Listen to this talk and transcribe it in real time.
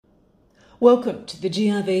Welcome to the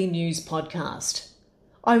GRV News Podcast.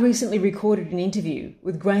 I recently recorded an interview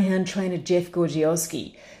with greyhound trainer Jeff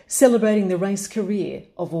Gorgioski celebrating the race career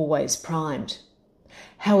of Always Primed.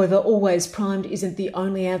 However, Always Primed isn't the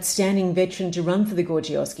only outstanding veteran to run for the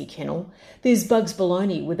Gorgioski kennel. There's Bugs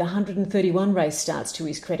Baloney with 131 race starts to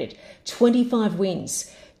his credit, 25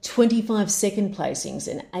 wins, 25 second placings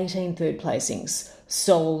and 18 third placings.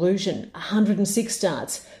 Soul Illusion, 106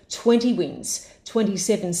 starts, 20 wins,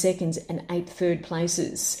 27 seconds and 8 third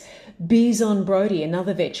places. Beers on Brody,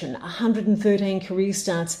 another veteran, 113 career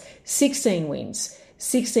starts, 16 wins,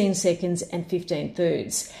 16 seconds and 15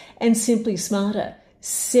 thirds. And Simply Smarter,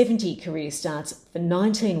 70 career starts for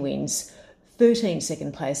 19 wins, 13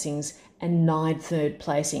 second placings and 9 third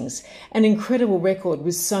placings. An incredible record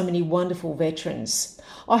with so many wonderful veterans.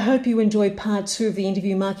 I hope you enjoy part 2 of the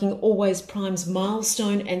interview marking Always Prime's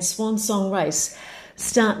milestone and swan song race,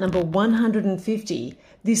 start number 150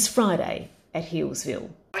 this Friday at Healesville.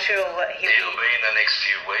 He'll be in the next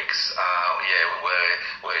few weeks,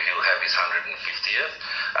 where he'll have his 150th,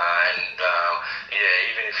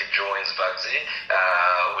 even if he joins Bugsy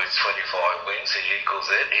with 25 wins, he equals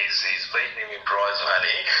it. He's beaten him in prize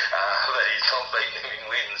money, but he's not beaten him in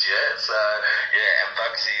wins yet. So and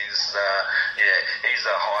Bugsy's he's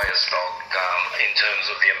the highest dog in terms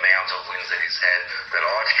of the amount of wins that he's had that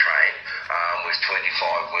I've trained, with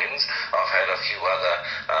 25 wins. I've had a few other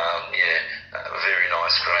very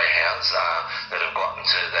nice greyhounds that have gotten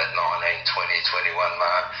to that 19, 20, 21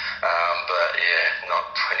 mark, not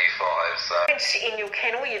 25. So. In your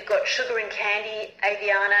kennel, you've got Sugar and Candy,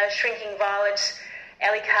 Aviana, Shrinking Violet,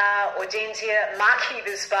 Alicar, Ordenzia, Marky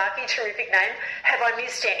the Sparky, terrific name. Have I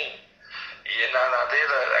missed any? Yeah, no,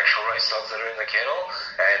 they're the actual race dogs that are in the kennel,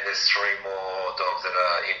 and there's 3 more dogs that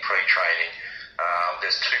are in pre-training.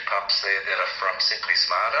 There's 2 pups there that are from Simply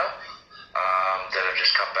Smarter, that have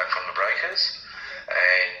just come back from the breakers,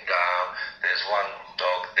 and there's 1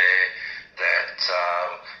 dog there that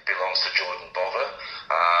belongs to Jordan Bover,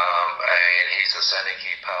 and he's a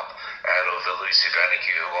Saniki pup out of Elusive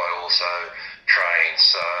Anarchy, who I also train,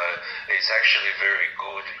 so it's actually very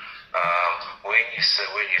good. When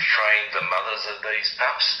you've trained the mothers of these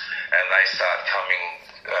pups and they start coming,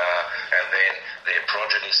 and then their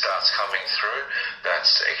progeny starts coming through,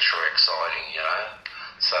 that's extra exciting, you know.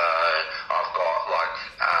 So I've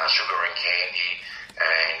got Sugar and Candy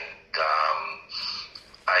and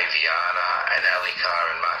Aviana and Alicar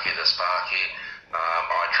and Marky the Sparky.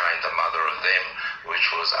 I trained the mother of them, which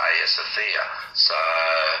was A.S. Athea. So,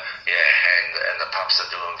 and the pups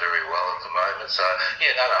are doing very well at the moment. So,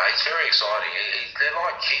 it's very exciting. They're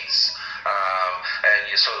like kids.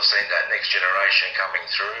 And you sort of see that next generation coming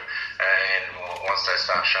through. And once they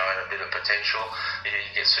start showing a bit of potential, you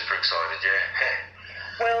get super excited,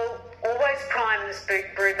 Well, Always Prime's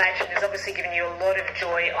brood matron has obviously given you a lot of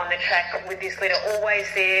joy on the track with this litter. Always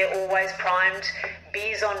There, Always Primed,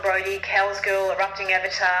 Beers on Brody, Cal's Girl, Erupting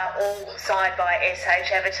Avatar, all side by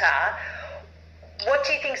SH Avatar. What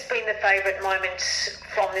do you think's been the favourite moment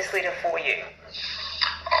from this litter for you?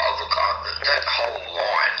 Oh, look, that whole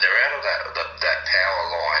line, they're out of that power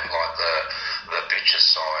line, like the bitches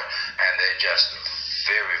side, and they're just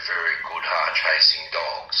very, very good hard-chasing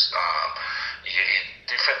dogs.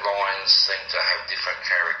 Different lines seem to have different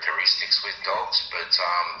characteristics with dogs, but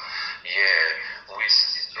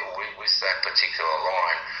with that particular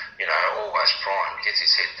line, Always Prime gets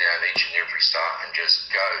his head down each and every start and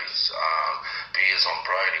just goes. Beers on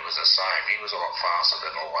Brody was the same. He was a lot faster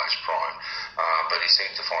than Always Prime, but he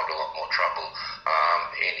seemed to find a lot more trouble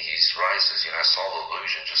in his races. Soul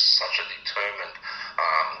Illusion, just such a determined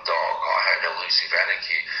dog. I had Elusive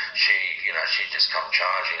Anarchy. She just come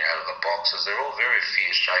charging out of the boxes. They're all very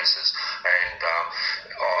fierce chasers, and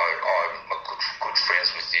I'm good friends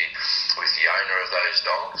with the owner of those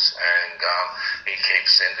dogs, and he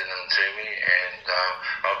keeps sending them to me, and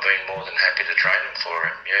I've been more than happy to train them for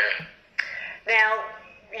him. Now,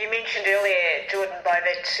 you mentioned earlier Jordan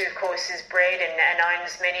Bovet, who of course is bred and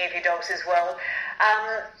owns many of your dogs as well.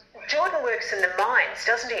 Jordan works in the mines,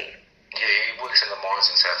 doesn't he? Yeah, he works in the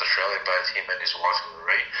mines in South Australia, both him and his wife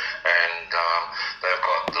Marie, and they've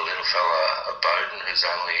got the little fella Bowden, who's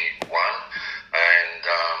only 1, and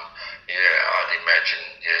I'd imagine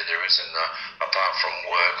there isn't, apart from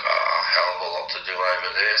work, a hell of a lot to do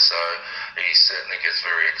over there, so he certainly gets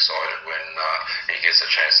very excited when he gets a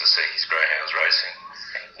chance to see his greyhounds racing.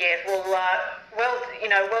 Yeah,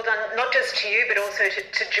 well done, not just to you, but also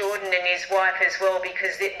to Jordan and his wife as well,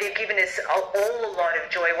 because they've given us all a lot of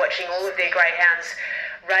joy watching all of their greyhounds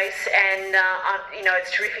race, and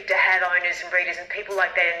it's terrific to have owners and breeders and people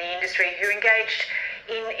like that in the industry who are engaged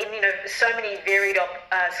in so many varied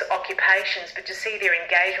occupations, but to see their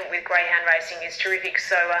engagement with greyhound racing is terrific.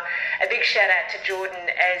 So a big shout out to Jordan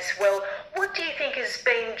as well. What do you think has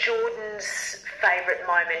been Jordan's favourite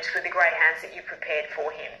moment with the greyhounds that you prepared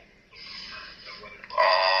for him?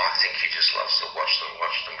 I think he just loves to watch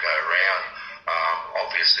them go around.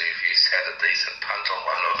 Obviously, if he's had a decent punt on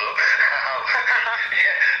one of them,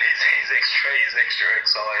 he's extra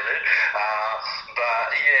excited. But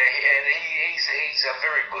yeah, and he's a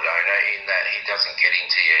very good owner in that he doesn't get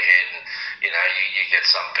into your head. And you get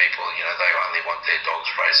some people, they only want their dogs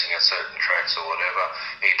racing at certain tracks or whatever.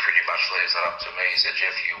 He pretty much leaves it up to me. He said,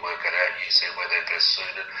 Jeff, you work it out, you see where they're best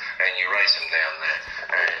suited, and you race them down there.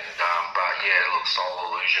 And but yeah, look,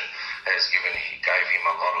 Soul Illusion gave him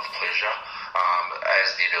a lot of pleasure.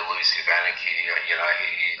 As did Elusive Anarchy.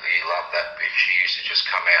 He loved that bitch. He used to just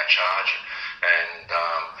come out charging, and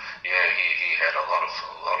he had a lot of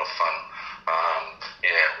fun.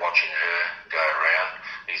 Watching her go around.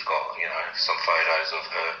 He's got some photos of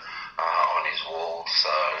her on his wall.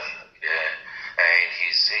 So yeah, and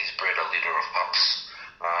he's bred a litter of pups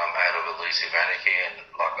out of Elusive Anarchy, and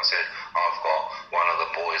like I said, I've got one of the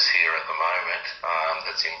boys here at the moment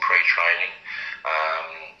that's in pre-training.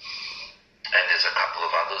 And there's a couple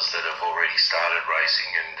of others that have already started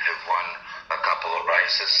racing and have won a couple of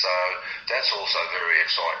races. So that's also very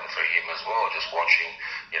exciting for him as well, just watching,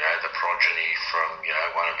 the progeny from,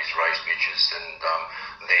 one of his race bitches and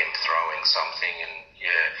them throwing something and,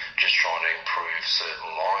 just trying to improve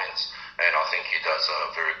certain lines. And I think he does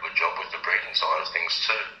a very good job with the breeding side of things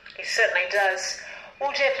too. He certainly does.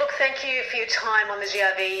 Well, Jeff, look, thank you for your time on the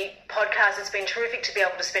GRV podcast. It's been terrific to be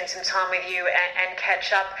able to spend some time with you and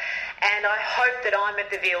catch up. And I hope that I'm at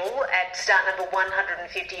the Ville at start number 150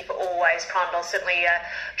 for Always Primed. I'll certainly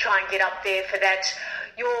try and get up there for that.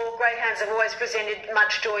 Your greyhounds have always presented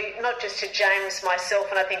much joy, not just to James, myself,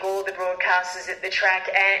 and I think all the broadcasters at the track,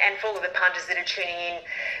 and for all of the punters that are tuning in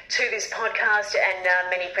to this podcast, and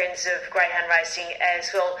many friends of greyhound racing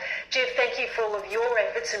as well. Jeff, thank you for all of your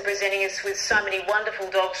efforts in presenting us with so many wonderful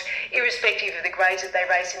dogs, irrespective of the grades that they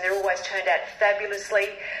race in. They're always turned out fabulously.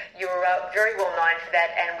 You're very well known for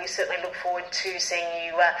that, and we certainly look forward to seeing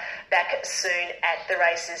you back soon at the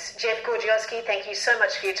races. Jeff Gorgioski, thank you so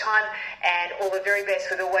much for your time, and all the very best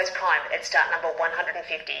with Always Prime at start number 150.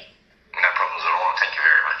 No problems at all. Thank you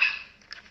very much.